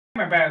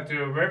I'm about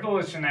to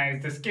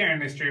revolutionize the scare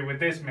industry with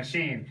this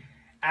machine.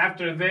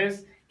 After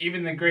this,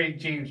 even the great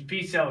James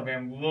P.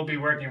 Sullivan will be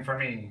working for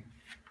me.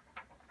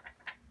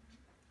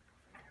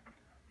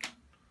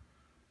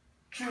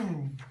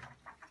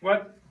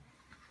 What?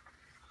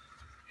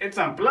 It's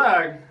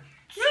unplugged.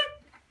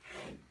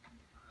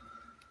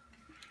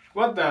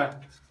 What the?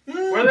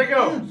 Where'd they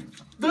go?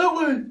 That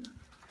way!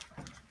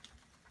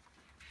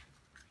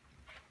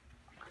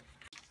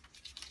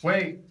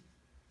 Wait,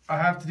 I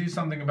have to do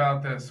something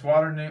about this.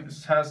 Water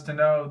News has to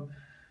know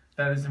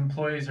that his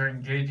employees are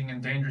engaging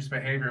in dangerous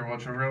behavior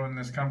which will ruin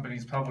this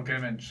company's public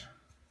image.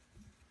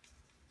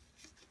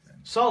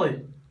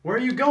 Sully, where are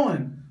you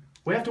going?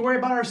 We have to worry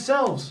about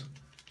ourselves.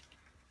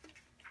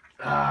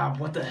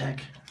 What the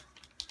heck?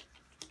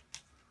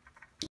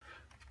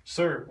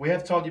 Sir, we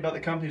have to talk to you about the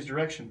company's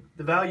direction.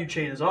 The value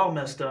chain is all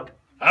messed up.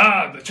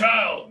 Ah, the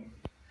child!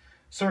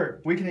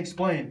 Sir, we can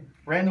explain.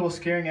 Randall was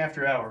scaring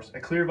after hours, a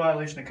clear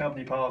violation of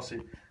company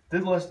policy.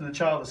 Did less to the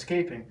child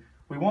escaping.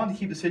 We wanted to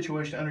keep the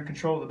situation under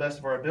control to the best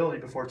of our ability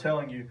before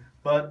telling you,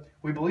 but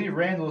we believe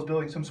Randall is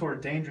building some sort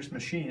of dangerous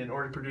machine in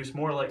order to produce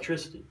more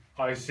electricity.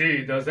 I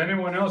see. Does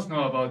anyone else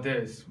know about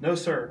this? No,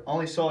 sir.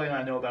 Only Sully and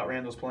I know about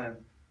Randall's plan.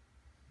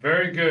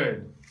 Very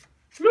good.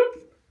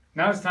 Bloop.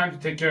 Now it's time to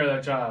take care of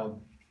that child.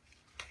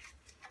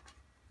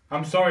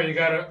 I'm sorry you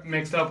got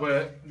mixed up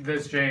with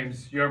this,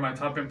 James. You're my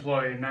top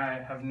employee and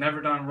I have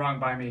never done wrong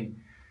by me.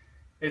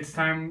 It's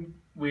time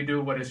we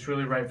do what is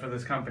truly right for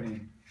this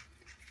company.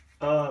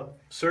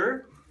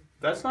 Sir?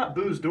 That's not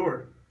Boo's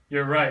door.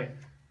 You're right.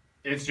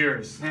 It's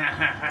yours.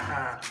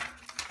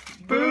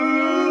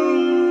 Boo!